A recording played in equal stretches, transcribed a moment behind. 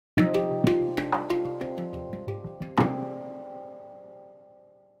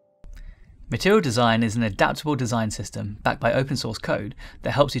Material Design is an adaptable design system backed by open source code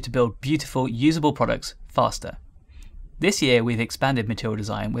that helps you to build beautiful, usable products faster. This year we've expanded Material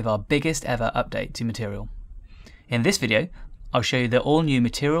Design with our biggest ever update to Material. In this video, I'll show you the all-new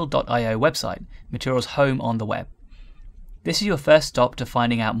Material.io website, Material's home on the web. This is your first stop to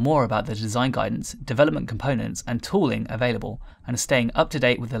finding out more about the design guidance, development components, and tooling available, and staying up to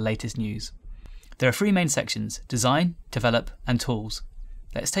date with the latest news. There are three main sections: Design, Develop, and Tools.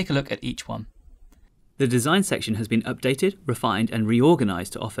 Let's take a look at each one. The Design section has been updated, refined, and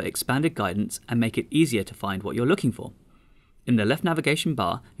reorganized to offer expanded guidance and make it easier to find what you're looking for. In the left navigation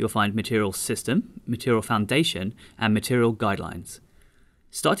bar, you'll find Material System, Material Foundation, and Material Guidelines.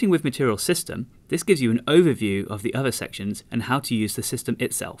 Starting with Material System, this gives you an overview of the other sections and how to use the system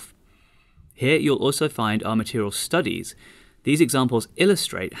itself. Here you'll also find our Material Studies. These examples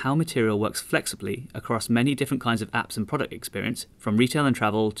illustrate how Material works flexibly across many different kinds of apps and product experience, from retail and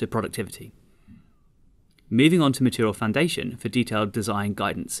travel to productivity. Moving on to Material Foundation for detailed design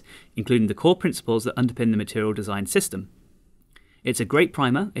guidance, including the core principles that underpin the Material Design system. It's a great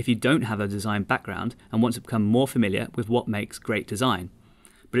primer if you don't have a design background and want to become more familiar with what makes great design.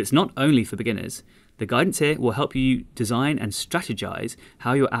 But it's not only for beginners. The guidance here will help you design and strategize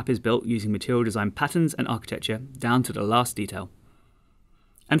how your app is built using Material Design patterns and architecture down to the last detail.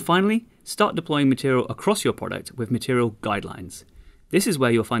 And finally, start deploying Material across your product with Material Guidelines. This is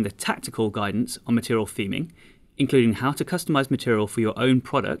where you'll find the tactical guidance on Material theming, including how to customize Material for your own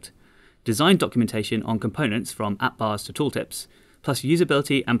product, design documentation on components from app bars to tooltips, plus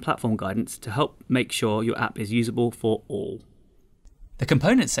usability and platform guidance to help make sure your app is usable for all. The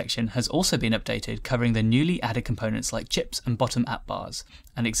Components section has also been updated, covering the newly added components like chips and bottom app bars,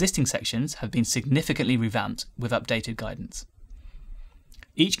 and existing sections have been significantly revamped with updated guidance.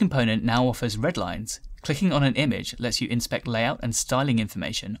 Each component now offers red lines. Clicking on an image lets you inspect layout and styling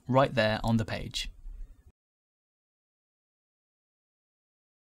information right there on the page.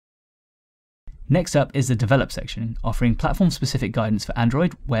 Next up is the Develop section, offering platform-specific guidance for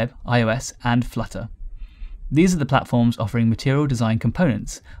Android, Web, iOS, and Flutter. These are the platforms offering Material Design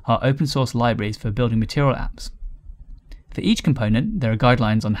components, our open source libraries for building Material apps. For each component, there are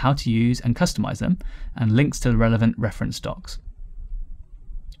guidelines on how to use and customize them, and links to the relevant reference docs.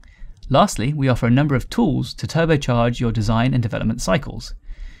 Lastly, we offer a number of tools to turbocharge your design and development cycles.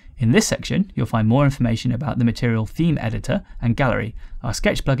 In this section, you'll find more information about the Material Theme Editor and Gallery, our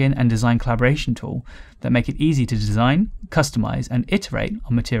sketch plugin and design collaboration tool that make it easy to design, customize, and iterate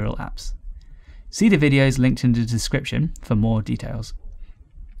on Material apps. See the videos linked in the description for more details.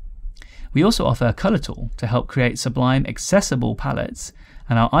 We also offer a color tool to help create sublime, accessible palettes,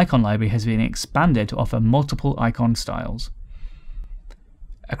 and our icon library has been expanded to offer multiple icon styles.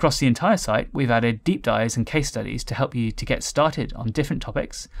 Across the entire site, we've added deep dives and case studies to help you to get started on different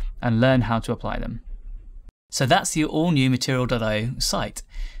topics and learn how to apply them. So that's the all-new Material.io site,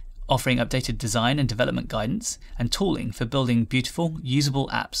 offering updated design and development guidance and tooling for building beautiful, usable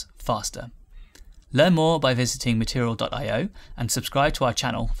apps faster. Learn more by visiting Material.io and subscribe to our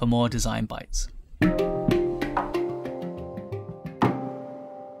channel for more design bites.